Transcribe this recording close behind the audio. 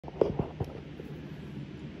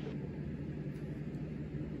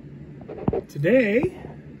Today,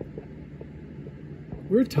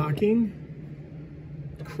 we're talking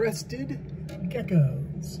crested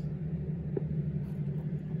geckos.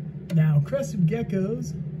 Now, crested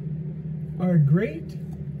geckos are a great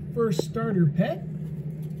first starter pet,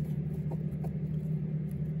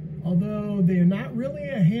 although they are not really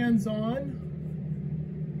a hands-on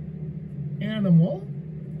animal.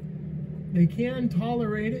 They can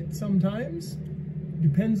tolerate it sometimes.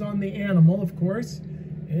 Depends on the animal, of course.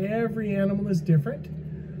 Every animal is different.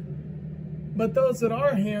 But those that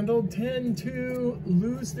are handled tend to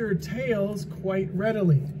lose their tails quite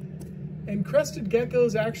readily. And crested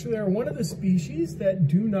geckos actually are one of the species that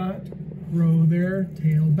do not grow their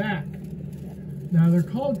tail back. Now they're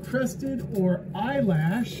called crested or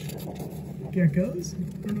eyelash geckos.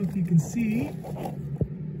 I don't know if you can see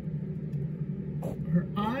her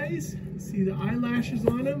eyes. See the eyelashes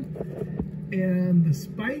on them and the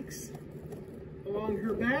spikes along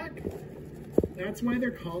her back. That's why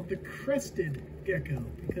they're called the crested gecko,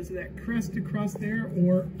 because of that crest across there,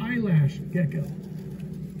 or eyelash gecko.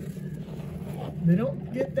 They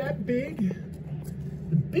don't get that big.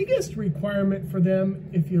 The biggest requirement for them,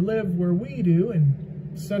 if you live where we do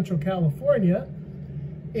in Central California,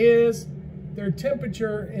 is their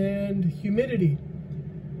temperature and humidity.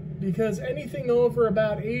 Because anything over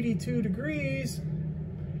about 82 degrees,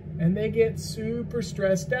 and they get super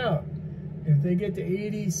stressed out. If they get to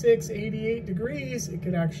 86, 88 degrees, it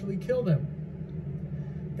could actually kill them.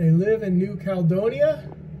 They live in New Caledonia,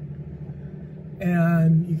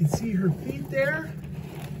 and you can see her feet there.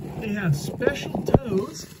 They have special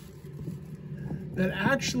toes that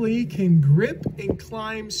actually can grip and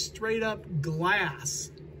climb straight up glass.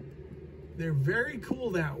 They're very cool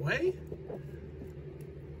that way.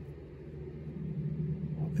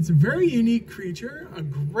 It's a very unique creature, a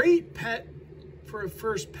great pet for a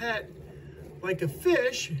first pet. Like a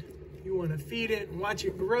fish, you want to feed it and watch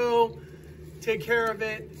it grow, take care of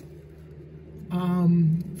it.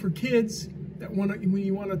 For kids that when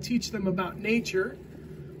you want to teach them about nature,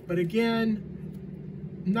 but again,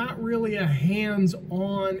 not really a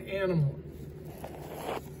hands-on animal.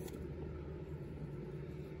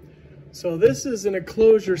 So this is an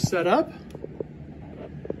enclosure setup.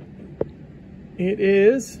 It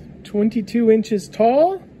is 22 inches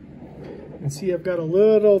tall. And see, I've got a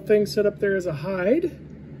little thing set up there as a hide.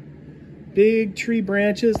 Big tree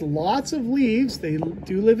branches, lots of leaves. They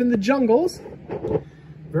do live in the jungles.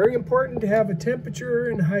 Very important to have a temperature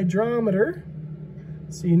and hydrometer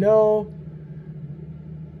so you know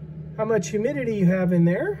how much humidity you have in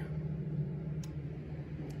there.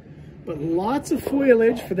 But lots of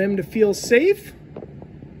foliage for them to feel safe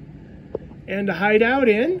and to hide out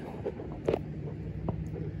in.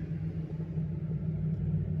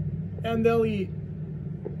 And they'll eat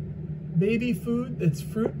baby food that's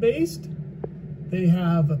fruit-based. They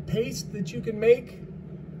have a paste that you can make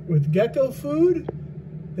with gecko food.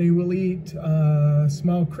 They will eat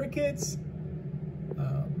small crickets,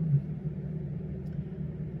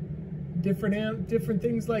 different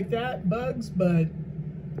things like that, bugs, but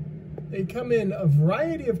they come in a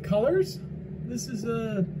variety of colors. This is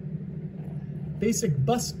a basic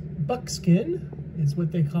buckskin, is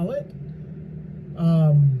what they call it.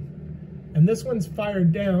 And this one's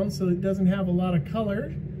fired down, so it doesn't have a lot of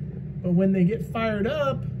color. But when they get fired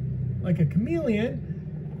up, like a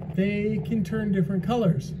chameleon, they can turn different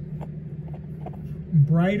colors.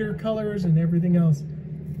 Brighter colors and everything else.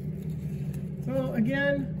 So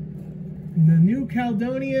again, the New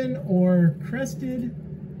Caledonian or crested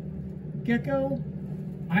gecko,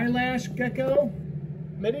 eyelash gecko,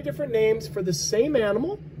 many different names for the same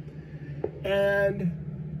animal. And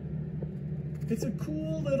it's a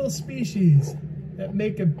cool little species that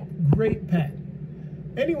make a great pet.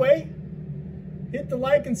 Anyway, hit the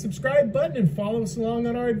like and subscribe button and follow us along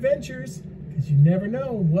on our adventures, because you never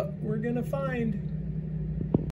know what we're gonna find.